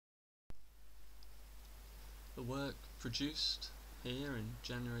The work produced here in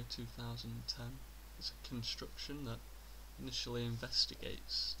January 2010 is a construction that initially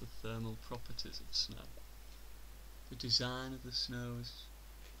investigates the thermal properties of snow. The design of the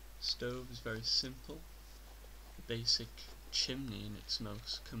stove is very simple. The basic chimney in its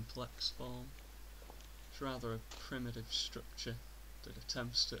most complex form is rather a primitive structure that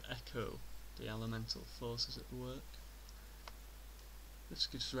attempts to echo the elemental forces at work. This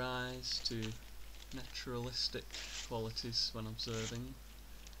gives rise to naturalistic qualities when observing,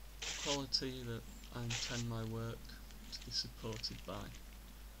 a quality that I intend my work to be supported by.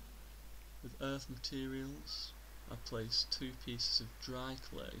 With earth materials, I place 2 pieces of dry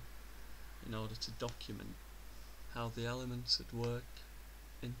clay in order to document how the elements at work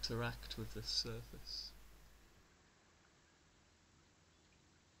interact with this surface.